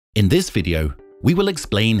In this video, we will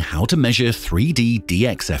explain how to measure 3D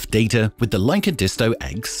DXF data with the Leica DISTO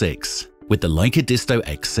X6. With the Leica DISTO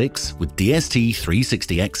X6 with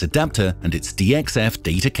DST360X adapter and its DXF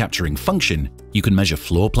data capturing function, you can measure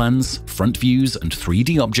floor plans, front views, and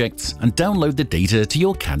 3D objects and download the data to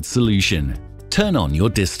your CAD solution. Turn on your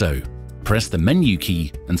DISTO. Press the menu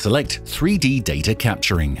key and select 3D data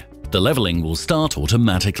capturing. The leveling will start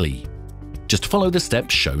automatically. Just follow the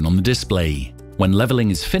steps shown on the display. When leveling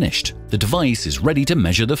is finished, the device is ready to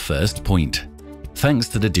measure the first point. Thanks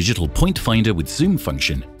to the digital point finder with zoom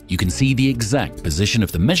function, you can see the exact position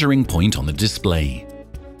of the measuring point on the display.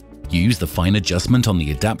 Use the fine adjustment on the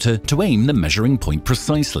adapter to aim the measuring point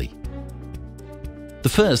precisely. The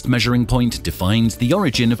first measuring point defines the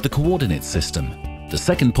origin of the coordinate system. The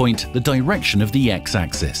second point, the direction of the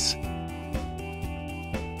x-axis.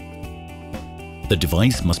 The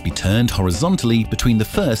device must be turned horizontally between the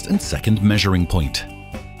first and second measuring point.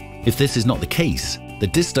 If this is not the case, the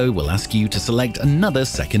DISTO will ask you to select another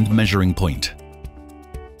second measuring point.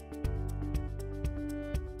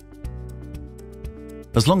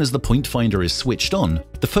 As long as the point finder is switched on,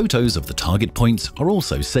 the photos of the target points are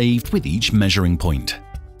also saved with each measuring point.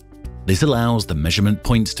 This allows the measurement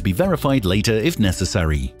points to be verified later if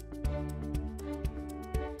necessary.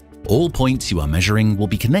 All points you are measuring will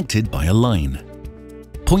be connected by a line.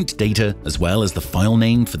 Point data, as well as the file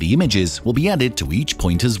name for the images, will be added to each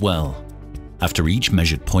point as well. After each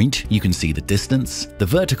measured point, you can see the distance, the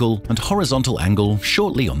vertical and horizontal angle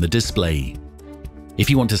shortly on the display. If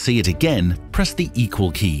you want to see it again, press the equal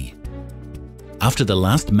key. After the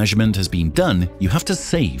last measurement has been done, you have to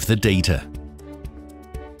save the data.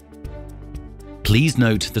 Please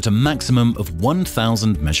note that a maximum of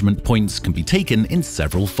 1,000 measurement points can be taken in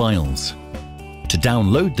several files. To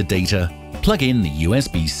download the data, plug in the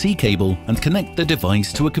USB-C cable and connect the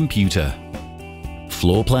device to a computer.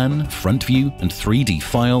 Floor plan, front view, and 3D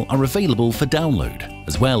file are available for download,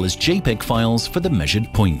 as well as JPEG files for the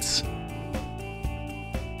measured points.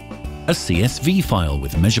 A CSV file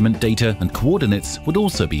with measurement data and coordinates would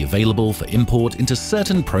also be available for import into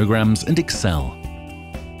certain programs and Excel.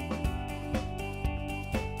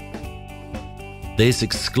 This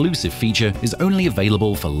exclusive feature is only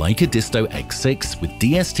available for Leica DISTO X6 with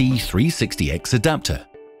DST360X adapter,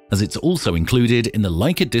 as it's also included in the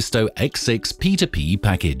Leica DISTO X6 P2P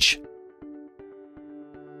package.